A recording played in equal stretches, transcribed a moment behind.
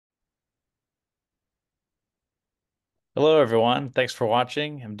Hello, everyone. Thanks for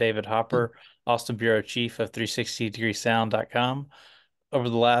watching. I'm David Hopper, Austin Bureau Chief of 360degreesound.com. Over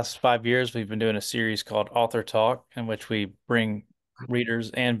the last 5 years, we've been doing a series called Author Talk, in which we bring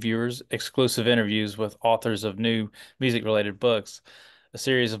readers and viewers exclusive interviews with authors of new music-related books. A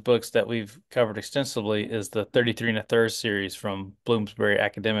series of books that we've covered extensively is the 33 and a Third series from Bloomsbury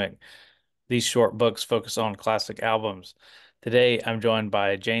Academic. These short books focus on classic albums. Today, I'm joined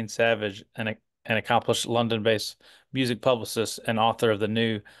by Jane Savidge, an accomplished London-based music publicist and author of the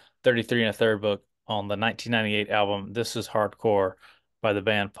new 33 and a Third book on the 1998 album This Is Hardcore by the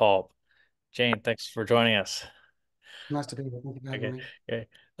band Pulp. Jane, thanks for joining us. Nice to be here. Thank you for having Okay. me.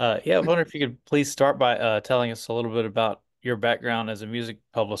 Okay. Yeah, I wonder if you could please start by telling us a little bit about your background as a music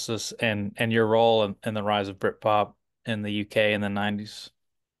publicist and your role in the rise of Britpop in the UK in the 90s.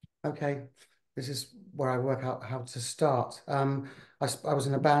 Okay, this is where I work out how to start. I was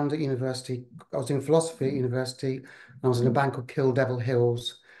in a band at university. I was doing philosophy at university, and I was in a band called Kill Devil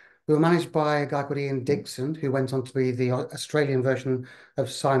Hills. We were managed by a guy called Ian Dixon, who went on to be the Australian version of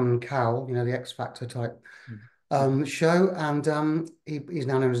Simon Cowell, the X Factor type show. And he's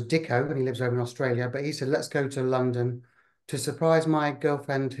now known as Dicko, and he lives over in Australia. But he said, let's go to London to surprise my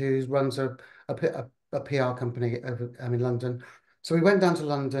girlfriend, who runs a PR company over in London. So we went down to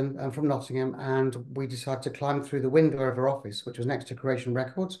London from Nottingham, and we decided to climb through the window of her office, which was next to Creation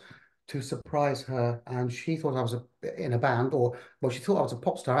Records, to surprise her. And she thought I was in a band, or well, she thought I was a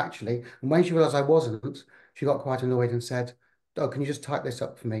pop star actually. And when she realised I wasn't, she got quite annoyed and said, "Oh, can you just type this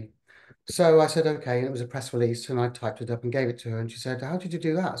up for me?" So I said, okay, and it was a press release, and I typed it up and gave it to her. And she said, how did you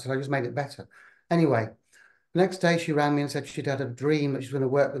do that? I said, I just made it better. Anyway, the next day she rang me and said she'd had a dream that she was going to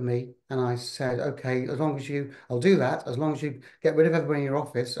work with me. And I said, okay, I'll do that, as long as you get rid of everybody in your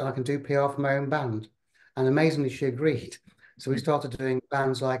office and I can do PR for my own band. And amazingly, she agreed. So we started doing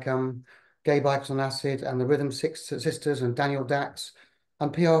bands like Gay Bikers on Acid and the Rhythm Six Sisters and Daniel Dax,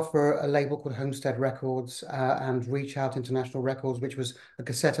 and PR for a label called Homestead Records and Reach Out International Records, which was a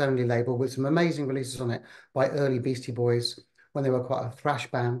cassette-only label with some amazing releases on it by early Beastie Boys when they were quite a thrash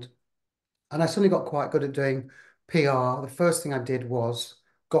band. And I suddenly got quite good at doing PR. The first thing I did was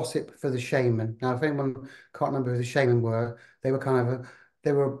gossip for the Shaman. Now, if anyone can't remember who the Shaman were, they were kind of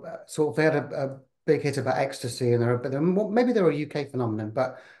they were they had a big hit about ecstasy, and maybe they were a UK phenomenon,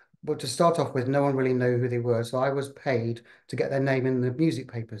 but to start off with, no one really knew who they were. So I was paid to get their name in the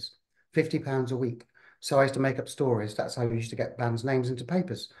music papers, £50 a week. So I used to make up stories. That's how I used to get bands' names into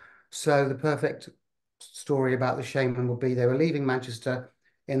papers. So the perfect story about the Shaman would be they were leaving Manchester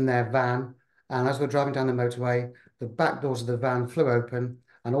in their van, and as we're driving down the motorway, the back doors of the van flew open,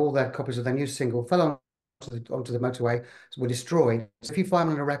 and all their copies of their new single fell onto the motorway, were destroyed. So if you find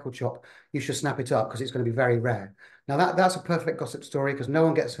them in a record shop, you should snap it up because it's going to be very rare. Now that's a perfect gossip story because no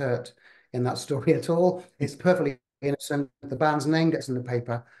one gets hurt in that story at all. It's perfectly innocent. The band's name gets in the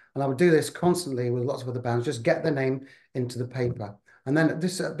paper, and I would do this constantly with lots of other bands. Just get their name into the paper, and then at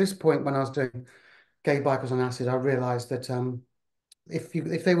this point, when I was doing Gay Bikers on Acid, I realised that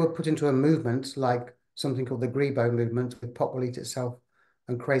if they were put into a movement like something called the Grebo movement with Pop Will Eat Itself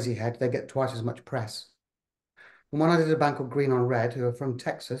and Crazy Head, they get twice as much press. And when I did a band called Green on Red, who are from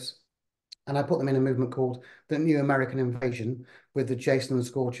Texas, and I put them in a movement called the New American Invasion with the Jason and the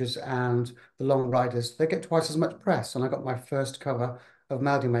Scorchers and the Long Riders, they get twice as much press. And I got my first cover of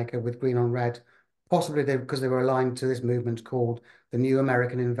Melody Maker with Green on Red, possibly because they were aligned to this movement called the New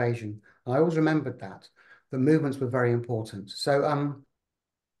American Invasion. And I always remembered that. The movements were very important. So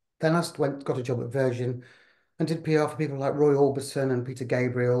then I got a job at Virgin and did PR for people like Roy Orbison and Peter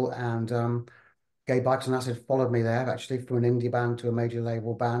Gabriel, and Gay Bikes and Acid followed me there actually from an indie band to a major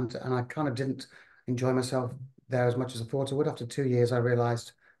label band. And I kind of didn't enjoy myself there as much as I thought I would. After 2 years, I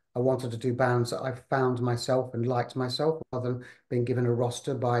realized I wanted to do bands that I found myself and liked myself rather than being given a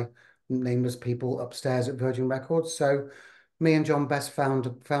roster by nameless people upstairs at Virgin Records. So me and John Best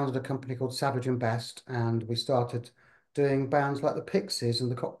founded a company called Savage and Best, and we started doing bands like the Pixies and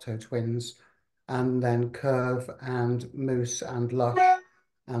the Cocteau Twins, and then Curve and Moose and Lush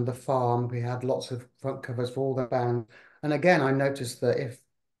and The Farm. We had lots of front covers for all the bands. And again, I noticed that if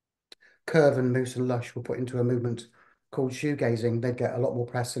Curve and Moose and Lush were put into a movement called shoegazing, they'd get a lot more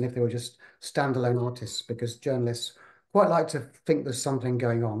press than if they were just standalone artists, because journalists quite like to think there's something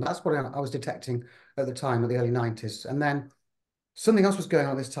going on. That's what I was detecting at the time, at the early 90s. And then something else was going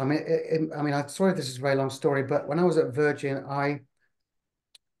on this time. I mean, I'm sorry if this is a very long story, but when I was at Virgin, I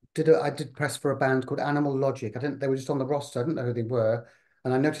did press for a band called Animal Logic. I didn't They were just on the roster. I didn't know who they were,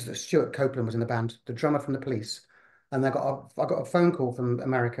 and I noticed that Stuart Copeland was in the band, the drummer from the Police. And I got a phone call from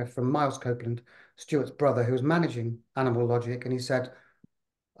America from Miles Copeland, Stuart's brother, who was managing Animal Logic, and he said,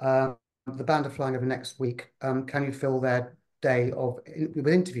 the band are flying over next week. Can you fill their day with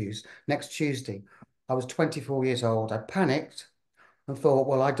interviews next Tuesday? I was 24 years old. I panicked and thought,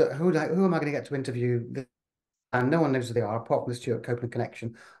 well, I don't, who am I going to get to interview? And no one knows who they are apart from the Stuart Copeland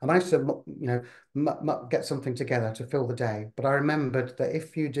connection. I managed to, get something together to fill the day. But I remembered that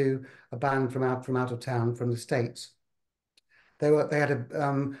if you do a band from out of town, from the States, they had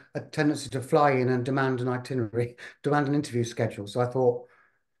a tendency to fly in and demand an itinerary, demand an interview schedule. So I thought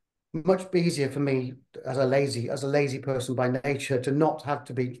much easier for me as a lazy person by nature to not have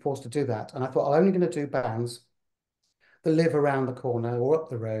to be forced to do that. And I thought I'm only going to do bands that live around the corner or up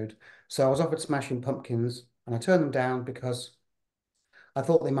the road. So I was offered Smashing Pumpkins, and I turned them down because I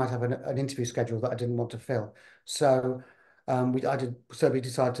thought they might have an interview schedule that I didn't want to fill. So we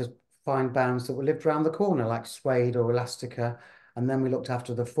decided to find bands that were lived around the corner, like Suede or Elastica. And then we looked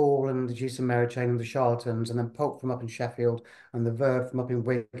after the Fall and the Juice and Mary Chain and the Charlatans, and then Pulp from up in Sheffield and the Verve from up in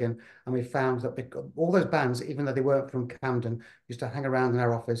Wigan. And we found that all those bands, even though they weren't from Camden, used to hang around in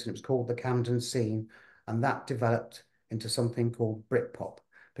our office, and it was called the Camden Scene. And that developed into something called Britpop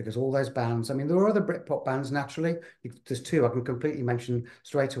because all those bands, I mean, there were other Britpop bands naturally. There's two I can completely mention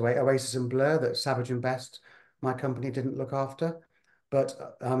straight away: Oasis and Blur, that Savage and Best, my company, didn't look after.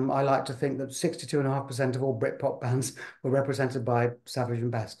 But I like to think that 62.5% of all Britpop bands were represented by Savage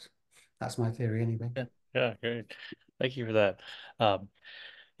and Best. That's my theory anyway. Yeah, yeah, great. Thank you for that. Um,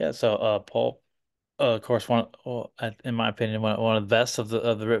 yeah, so Paul, of course, in my opinion, one of the best of the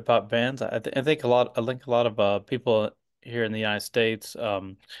Britpop bands. I think I think a lot of people here in the United States,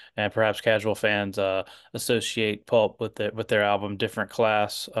 and perhaps casual fans, associate Pulp with their album Different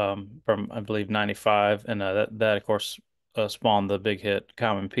Class, from I believe '95, and that of course spawned the big hit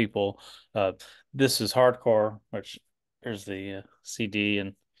Common People. Uh, this is Hardcore, which here's the CD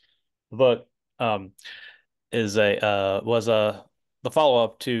and the book. Um, is a was a the follow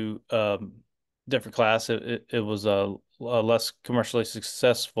up to Different Class. It was a less commercially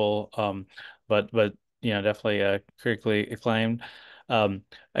successful, but definitely critically acclaimed. Um,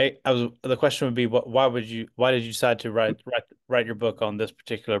 I was the question would be why did you decide to write your book on this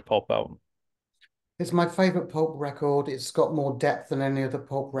particular Pulp album? It's my favorite Pulp record. It's got more depth than any other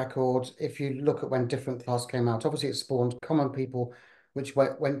Pulp record. If you look at when Different Class came out, obviously it spawned Common People, which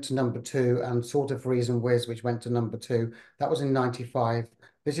went to number two, and Sort of Reason Whiz, which went to number two. That was in 95.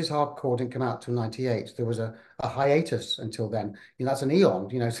 This is Hardcore didn't come out till 98. There was a hiatus until then. That's an eon.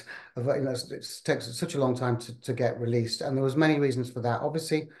 It takes such a long time to get released. And there was many reasons for that.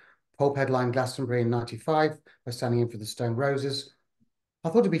 Obviously, Pulp headlined Glastonbury in 95 by standing in for the Stone Roses. I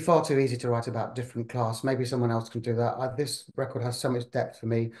thought it'd be far too easy to write about Different Class. Maybe someone else can do that. This record has so much depth for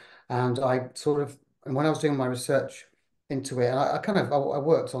me, and and when I was doing my research into it, and I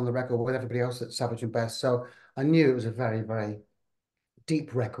worked on the record with everybody else at Savage and Best, so I knew it was a very, very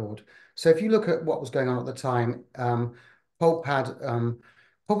deep record. So if you look at what was going on at the time, Pulp had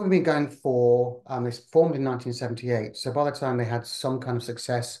Pulp had been going for they formed in 1978. So by the time they had some kind of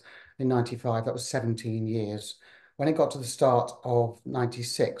success in 95, that was 17 years. When it got to the start of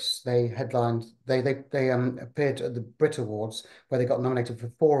 96, they appeared at the Brit Awards where they got nominated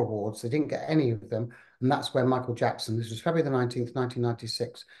for four awards. They didn't get any of them, and that's where Michael Jackson, this was February the 19th,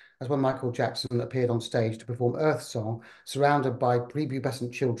 1996, that's when Michael Jackson appeared on stage to perform Earth Song, surrounded by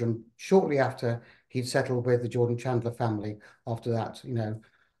prepubescent children shortly after he'd settled with the Jordan Chandler family after that,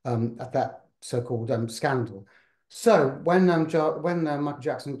 at that so-called scandal. So when Michael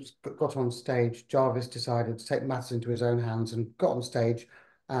Jackson got on stage, Jarvis decided to take matters into his own hands and got on stage.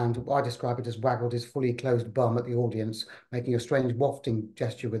 And I describe it as waggled his fully closed bum at the audience, making a strange wafting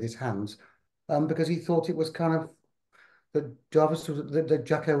gesture with his hands, because he thought it was kind of that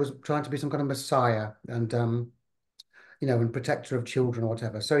Jacko was trying to be some kind of messiah and protector of children or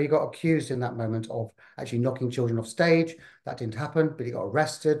whatever. So he got accused in that moment of actually knocking children off stage. That didn't happen, but he got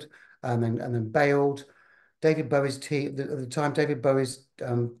arrested and then bailed. David Bowie's team at the time, David Bowie's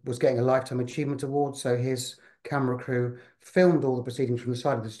was getting a Lifetime Achievement Award, so his camera crew filmed all the proceedings from the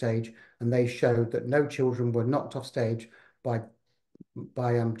side of the stage, and they showed that no children were knocked off stage by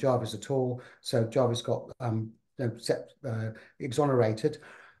Jarvis at all. So Jarvis got exonerated.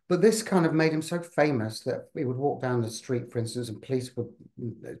 But this kind of made him so famous that he would walk down the street, for instance, and police would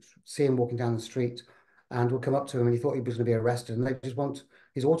see him walking down the street and would come up to him and he thought he was going to be arrested and they just want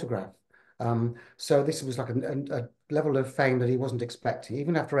his autograph. So this was like a level of fame that he wasn't expecting.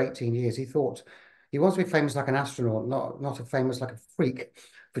 Even after 18 years, he thought he wants to be famous like an astronaut, not a famous like a freak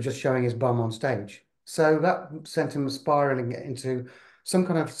for just showing his bum on stage. So that sent him spiraling into some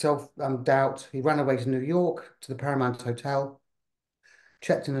kind of self doubt. He ran away to New York to the Paramount Hotel,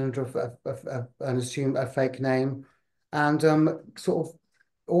 checked in under an assumed a fake name, and sort of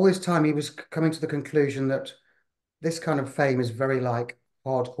all this time he was coming to the conclusion that this kind of fame is very like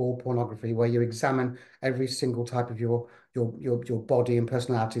hardcore pornography, where you examine every single type of your body and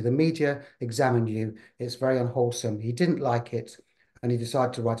personality. The media examine you. It's very unwholesome. He didn't like it, and he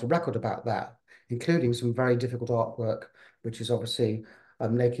decided to write a record about that, including some very difficult artwork, which is obviously a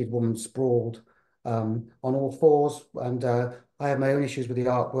naked woman sprawled on all fours. And I have my own issues with the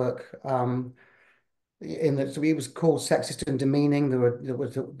artwork. In that so it was called sexist and demeaning.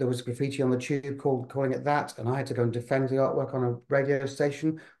 There was graffiti on the tube calling it that, and I had to go and defend the artwork on a radio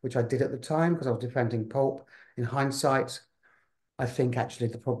station, which I did at the time because I was defending Pulp. In hindsight, I think actually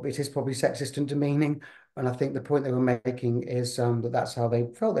it is probably sexist and demeaning, and I think the point they were making is that that's how they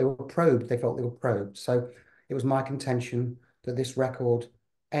felt they were probed. They felt they were probed. So it was my contention that this record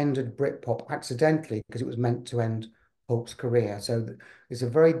ended Britpop accidentally because it was meant to end Pulp's career. So it's a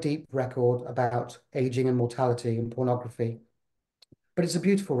very deep record about aging and mortality and pornography, but it's a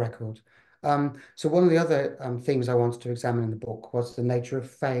beautiful record. So one of the other themes I wanted to examine in the book was the nature of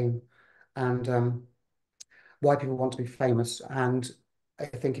fame and why people want to be famous. And I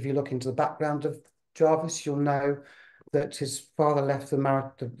think if you look into the background of Jarvis, you'll know that his father left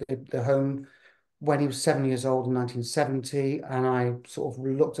the home when he was 7 years old in 1970. And I sort of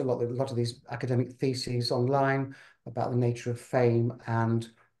looked at a lot of these academic theses online about the nature of fame. And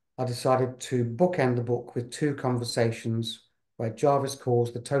I decided to bookend the book with two conversations where Jarvis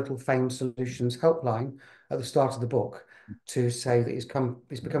calls the Total Fame Solutions helpline at the start of the book to say that he's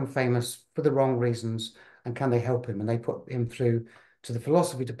become famous for the wrong reasons and can they help him? And they put him through to the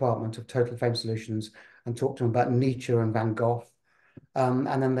philosophy department of Total Fame Solutions and talked to him about Nietzsche and Van Gogh. And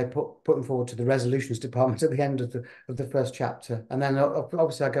then they put him forward to the resolutions department at the end of the first chapter. And then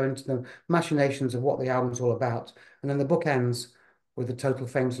obviously I go into the machinations of what the album's all about. And then the book ends with the Total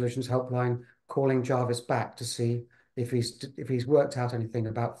Fame Solutions helpline calling Jarvis back to see if he's worked out anything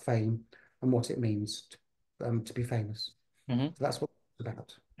about fame and what it means to be famous. Hmm. So that's what it's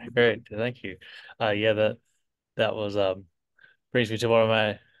about. Great, thank you. Yeah, that was brings me to one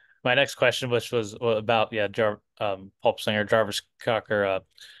of my next question, which was about Pulp singer Jarvis Cocker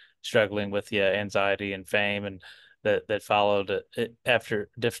struggling with anxiety and fame, and that followed it after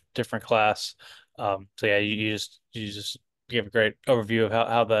different class. So yeah, you just gave a great overview of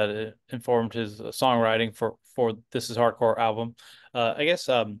how that informed his songwriting for This Is Hardcore album. I guess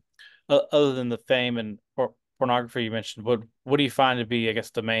other than the fame and pornography you mentioned, what do you find to be, I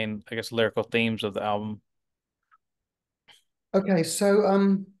guess, the main, I guess, lyrical themes of the album? Okay,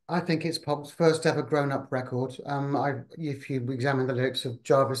 so I think it's Pop's first ever grown-up record. If you examine the lyrics of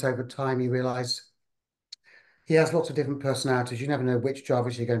Jarvis over time, you realise he has lots of different personalities. You never know which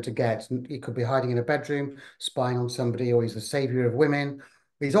Jarvis you're going to get. And he could be hiding in a bedroom, spying on somebody, or he's the savior of women.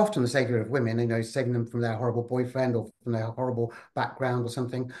 He's often the savior of women. He's saving them from their horrible boyfriend or from their horrible background or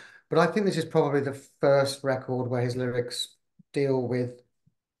something. But I think this is probably the first record where his lyrics deal with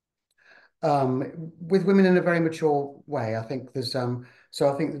women in a very mature way. I think there's so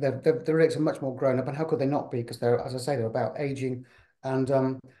I think the lyrics are much more grown up, and how could they not be? Because they're, as I say, they're about aging and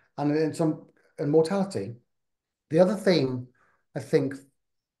and some and mortality. The other theme, I think,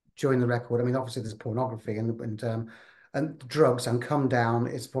 during the record, I mean, obviously there's pornography and drugs and come down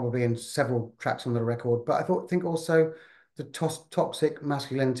is probably in several tracks on the record, but think also the toxic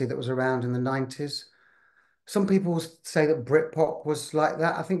masculinity that was around in the 90s. Some people say that Britpop was like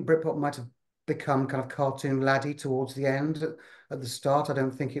that. I think Britpop might have become kind of cartoon laddie towards the end. At the start, I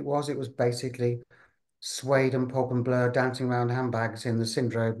don't think it was. It was basically Suede and Pulp and Blur dancing around handbags in the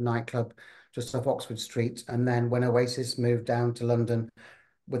Syndrome nightclub just off Oxford Street. And then when Oasis moved down to London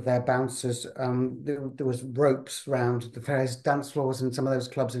with their bouncers, there was ropes around the various dance floors in some of those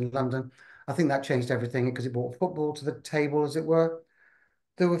clubs in London. I think that changed everything because it brought football to the table, as it were.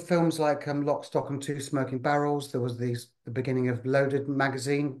 There were films like Lock, Stock and Two Smoking Barrels. There was the beginning of Loaded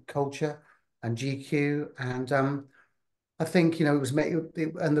magazine culture and GQ. And I think, it was made,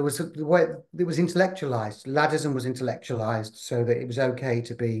 and there was the way it was intellectualized. Laddism was intellectualized so that it was okay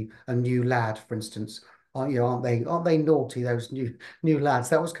to be a new lad, for instance. Aren't they naughty, those new lads?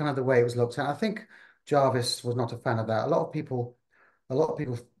 That was kind of the way it was looked at. I think Jarvis was not a fan of that. A lot of people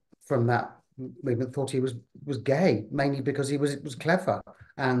from that movement thought he was gay, mainly because he was clever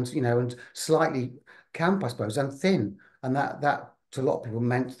and slightly camp, I suppose, and thin. And that to a lot of people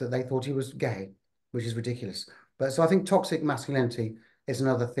meant that they thought he was gay, which is ridiculous. But so I think toxic masculinity is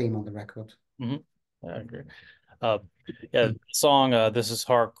another theme on the record. Hmm. I agree. Uh, yeah, the song "This Is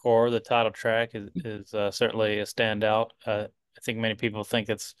Hardcore," the title track is certainly a standout. I think many people think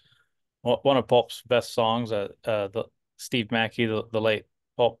it's one of Pulp's best songs. Steve Mackey, the late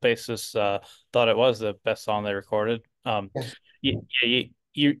Pulp bassist, thought it was the best song they recorded. Yes. Yeah,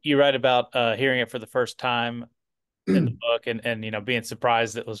 you write about hearing it for the first time in the book, and being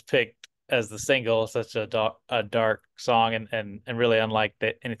surprised it was picked as the single, such a dark song, and really unlike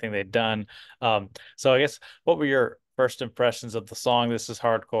anything they'd done. So I guess, what were your first impressions of the song This Is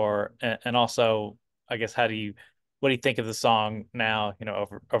Hardcore, and also, I guess, what do you think of the song now,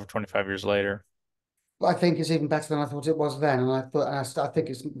 over 25 years later? I think it's even better than I thought it was then, and I think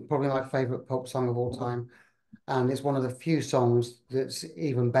it's probably my favorite pop song of all time. And it's one of the few songs that's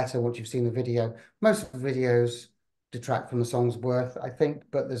even better once you've seen the video. Most of the videos detract from the song's worth, I think,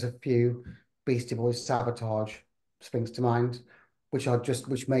 but there's a few. Beastie Boys Sabotage springs to mind, which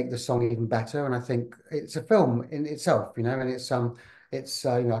make the song even better. And I think it's a film in itself, and it's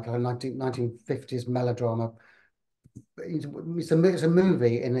like a 1950s melodrama. It's a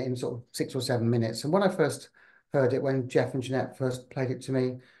movie in sort of 6 or 7 minutes. And when I first heard it, when Jeff and Jeanette first played it to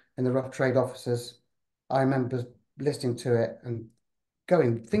me in the Rough Trade Officers, I remember listening to it and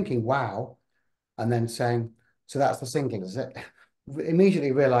thinking, wow, and then saying, so that's the singing, is it?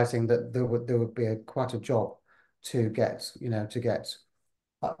 Immediately realizing that there would be quite a job to get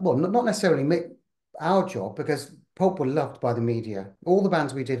well, not necessarily make our job, because Pulp were loved by the media. All the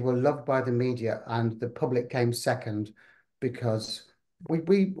bands we did were loved by the media, and the public came second because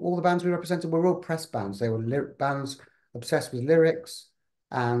we all the bands we represented were all press bands. They were bands obsessed with lyrics,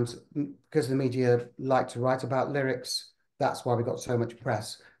 and because the media liked to write about lyrics, that's why we got so much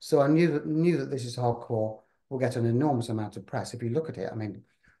press. So I knew that This Is Hardcore will get an enormous amount of press. If you look at it, I mean,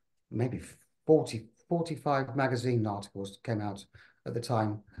 maybe 45 magazine articles came out at the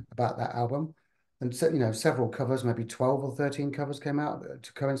time about that album. And so, several covers, maybe 12 or 13 covers came out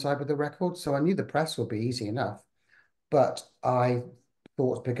to coincide with the record. So I knew the press would be easy enough. But I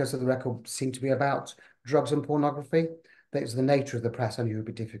thought, because of the record seemed to be about drugs and pornography, that it's the nature of the press. I knew it would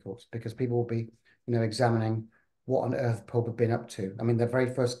be difficult because people will be, examining what on earth Pulp had been up to. I mean, their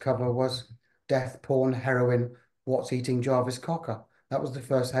very first cover was Death, Porn, Heroin, What's Eating Jarvis Cocker. That was the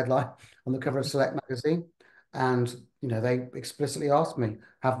first headline on the cover of Select magazine. And, they explicitly asked me,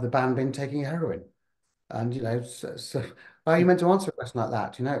 have the band been taking heroin? And, how are you meant to answer a question like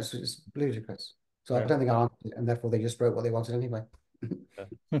that? It's ludicrous. So I Right. don't think I answered it, and therefore they just wrote what they wanted anyway.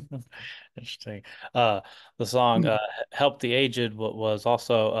 Interesting. Uh, the song "Help the Aged" was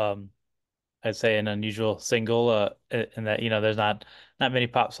also, I'd say, an unusual single, in that there's not many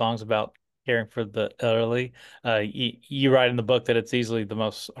pop songs about caring for the elderly. You write in the book that it's easily the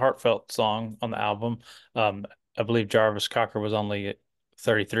most heartfelt song on the album. I believe Jarvis Cocker was only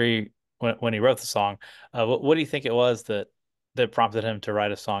 33 when he wrote the song. What do you think it was that prompted him to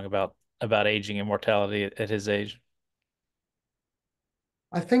write a song about aging and mortality at his age?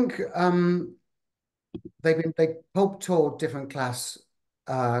 I think they Pulp toured different class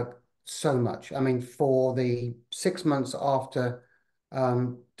uh, so much. I mean, for the 6 months after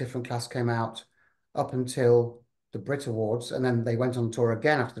different class came out, up until the Brit Awards, and then they went on tour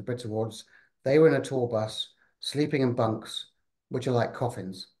again after the Brit Awards. They were in a tour bus, sleeping in bunks, which are like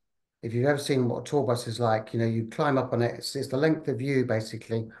coffins. If you've ever seen what a tour bus is like, you climb up on it. It's the length of you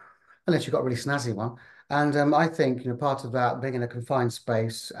basically, unless you've got a really snazzy one. And I think, part of that being in a confined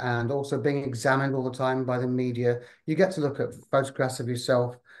space and also being examined all the time by the media, you get to look at photographs of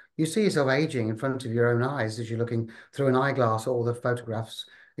yourself. You see yourself aging in front of your own eyes as you're looking through an eyeglass at all the photographs.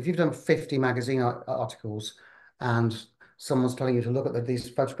 If you've done 50 magazine articles and someone's telling you to look at these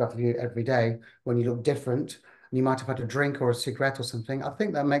photographs of you every day when you look different, and you might have had a drink or a cigarette or something, I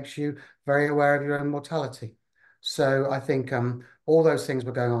think that makes you very aware of your own mortality. So I think all those things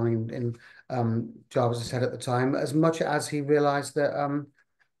were going on in Jarvis' head at the time, as much as he realized that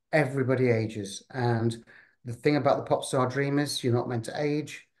everybody ages. And the thing about the pop star dream is you're not meant to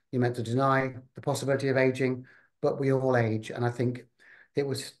age, you're meant to deny the possibility of aging, but we all age. And I think it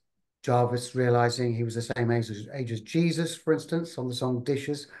was Jarvis realizing he was the same age as Jesus, for instance, on the song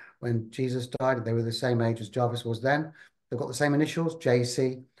Dishes. When Jesus died, they were the same age as Jarvis was then. They've got the same initials,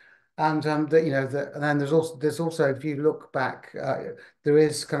 JC. And and then there's also, if you look back, there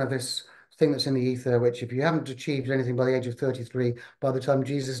is kind of this thing that's in the ether, which, if you haven't achieved anything by the age of 33, by the time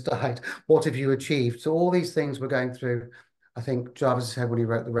Jesus died, what have you achieved? So all these things were going through, I think, Jarvis's head when he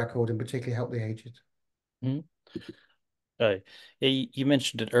wrote the record, and particularly Help the Aged. Mhm. Uh, yeah, you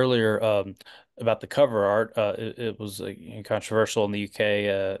mentioned it earlier, about the cover art. It was controversial in the UK,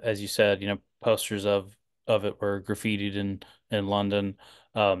 as you said. Posters of it were graffitied in London.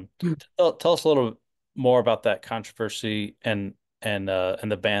 Tell us a little more about that controversy, and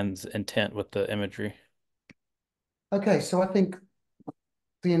the band's intent with the imagery. Okay, so I think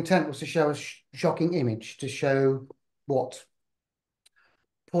the intent was to show a shocking image, to show what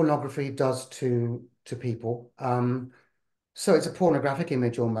pornography does to people. So it's a pornographic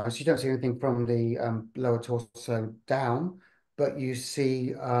image almost. You don't see anything from the lower torso down, but you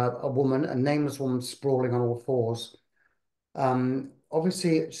see a woman, a nameless woman, sprawling on all fours.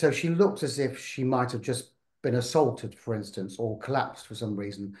 Obviously, so she looks as if she might have just been assaulted, for instance, or collapsed for some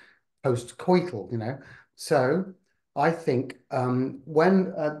reason, post-coital, you know. So I think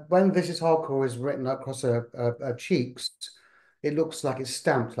when "This is Hardcore" is written across her cheeks, it looks like it's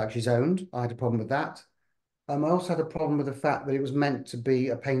stamped, like she's owned. I had a problem with that. I also had a problem with the fact that it was meant to be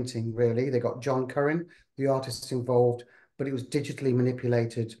a painting, really. They got John Currin, the artist, involved, but it was digitally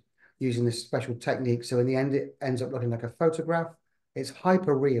manipulated using this special technique. So in the end, it ends up looking like a photograph. It's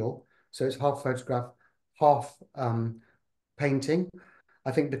hyper real, so it's half photograph, half painting.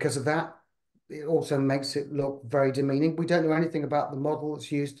 I think because of that, it also makes it look very demeaning. We don't know anything about the model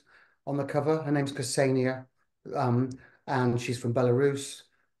that's used on the cover. Her name's Ksenia, um, and she's from Belarus.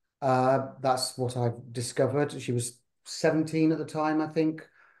 That's what I've discovered. She was 17 at the time, I think.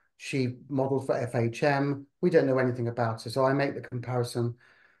 She modeled for FHM. We don't know anything about her. So I make the comparison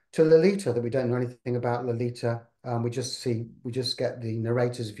to Lolita, that we don't know anything about Lolita. We just get the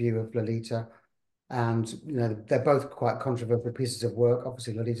narrator's view of Lolita. And, you know, they're both quite controversial pieces of work.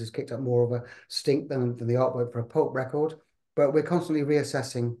 Obviously, Lolita's kicked up more of a stink than the artwork for a Pulp record. But we're constantly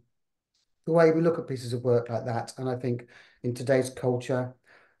reassessing the way we look at pieces of work like that. And I think in today's culture,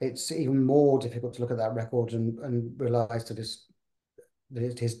 it's even more difficult to look at that record and realize that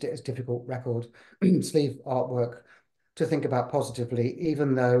it is a difficult record, sleeve artwork to think about positively,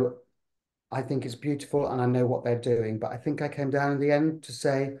 even though I think it's beautiful and I know what they're doing. But I think I came down in the end to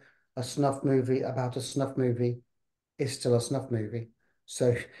say a snuff movie about a snuff movie is still a snuff movie.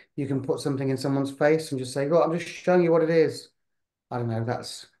 So you can put something in someone's face and just say, "Look, I'm just showing you what it is." I don't know.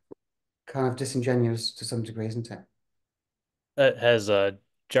 That's kind of disingenuous to some degree, isn't it? Has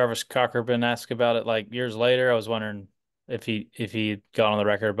Jarvis Cocker been asked about it like years later? I was wondering if he got on the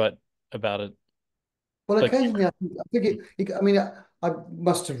record, but about it. Well, But occasionally, I think I mean, I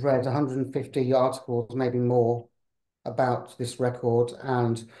must have read 150 articles, maybe more, about this record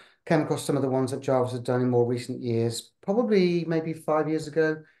and came across some of the ones that Jarvis had done in more recent years. Probably maybe 5 years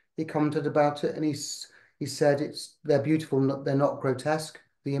ago, he commented about it and he said they're beautiful, they're not grotesque,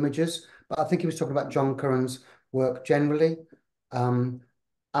 the images. But I think he was talking about John Curran's work generally. Um,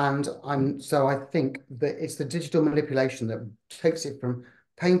 and I think that it's the digital manipulation that takes it from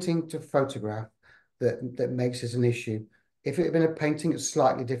painting to photograph that makes it an issue. If it had been a painting, it's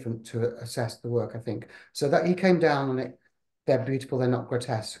slightly different to assess the work, I think. So that he came down on it. They're beautiful, they're not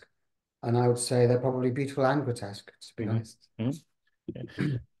grotesque. And I would say they're probably beautiful and grotesque, to be Mhm. honest. Mhm.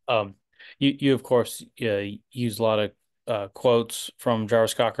 Yeah. You of course use a lot of quotes from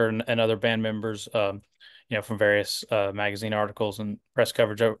Jarvis Cocker and other band members, from various magazine articles and press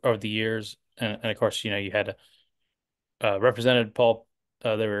coverage over the years, and of course, you had represented Pulp.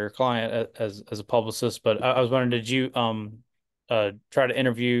 They were your client as a publicist, but I was wondering, did you try to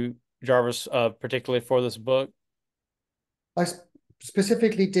interview Jarvis particularly for this book? I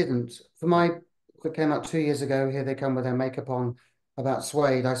specifically didn't. For my that came out 2 years ago, Here They Come With Their Makeup On, about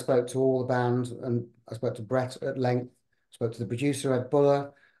Suede, I spoke to all the band and I spoke to Brett at length, spoke to the producer Ed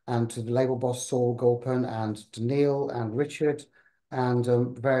Buller and to the label boss Saul Gulpen and to Neil and Richard and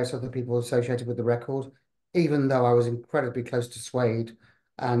various other people associated with the record, even though I was incredibly close to Suede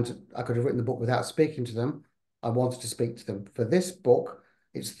and I could have written the book without speaking to them. I wanted to speak to them. For this book,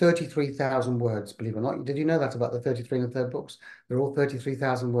 it's 33,000 words, believe it or not. Did you know that about the 33 and the third books? They're all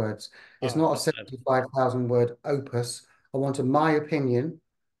 33,000 words. It's not a I 75,000 word opus. I wanted my opinion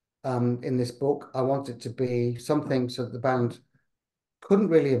in this book. I want it to be something so that the band couldn't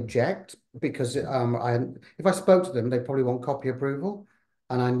really object because if I spoke to them, they probably want copy approval.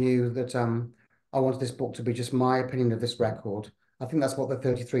 And I knew that I wanted this book to be just my opinion of this record. I think that's what the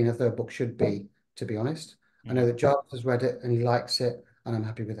 33 and a third book should be, to be honest. I know Mhm. that Jarvis has read it and he likes it, and I'm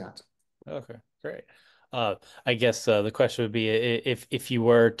happy with that. Okay, great. Uh, I guess the question would be if you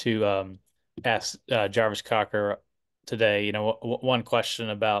were to ask Jarvis Cocker today, one question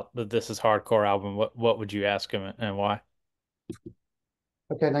about the This Is Hardcore album, what would you ask him and why?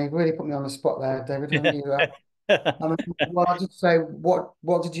 Okay, now you've really put me on the spot there, David, haven't you? I mean, well, I'll just say,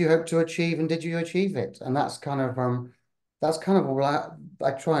 what did you hope to achieve, and did you achieve it? And that's kind of all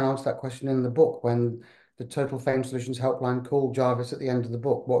I try and answer that question in the book when the Total Fame Solutions helpline called Jarvis at the end of the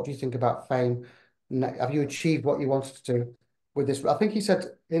book. What do you think about fame? Have you achieved what you wanted to do with this? I think he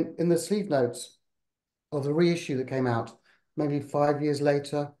said in the sleeve notes of the reissue that came out maybe 5 years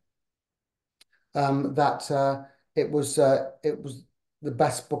later, that it was the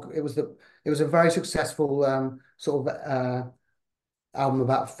best book. It was a very successful sort of album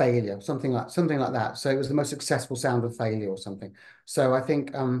about failure, something like that. So it was the most successful sound of failure or something. So I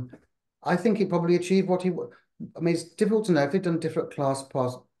think he probably achieved what I mean, it's difficult to know if they'd done different class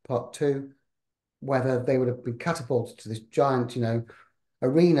part two, whether they would have been catapulted to this giant,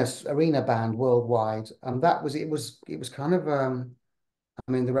 arena band worldwide. That was it was kind of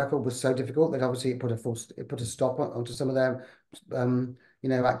I mean, the record was so difficult that obviously it put a stop onto some of their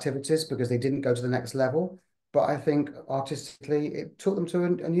activities because they didn't go to the next level. But I think artistically, it took them to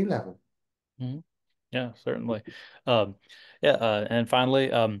a new level. Mhm. Yeah, certainly. Um, yeah, and finally,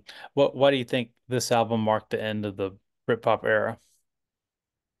 why do you think this album marked the end of the Britpop era?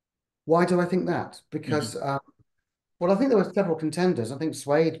 Why do I think that? Hmm. Because well, I think there were several contenders. I think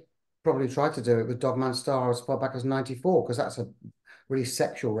Suede probably tried to do it with Dog Man Star as far back as '94 because that's a really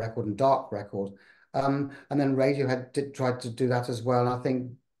sexual record and dark record. And then Radiohead did try to do that as well. And I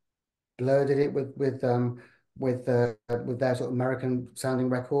think Blur did it with their sort of American sounding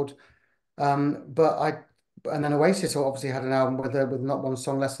record. But I and then Oasis obviously had an album with not one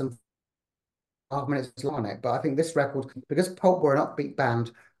song less than 5 minutes long on it. But I think this record, because Pulp were an upbeat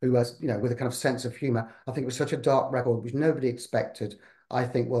band who was, with a kind of sense of humor, I think it was such a dark record which nobody expected. I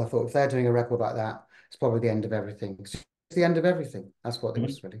think, well, I thought if they're doing a record like that, it's probably the end of everything. It's the end of everything. That's what it Hmm.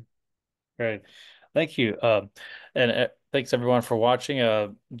 was really. Great. Thank you. And thanks everyone for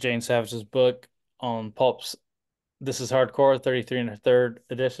watching. Jane Savage's book on Pulp's This is Hardcore 33 and a third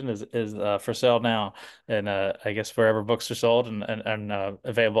edition is for sale now. And I guess wherever books are sold and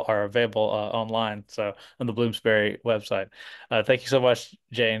available online. So on the Bloomsbury website. Thank you so much,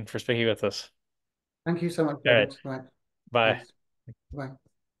 Jane, for speaking with us. Thank you so much, All right. David. Right. Bye. Thanks. Bye.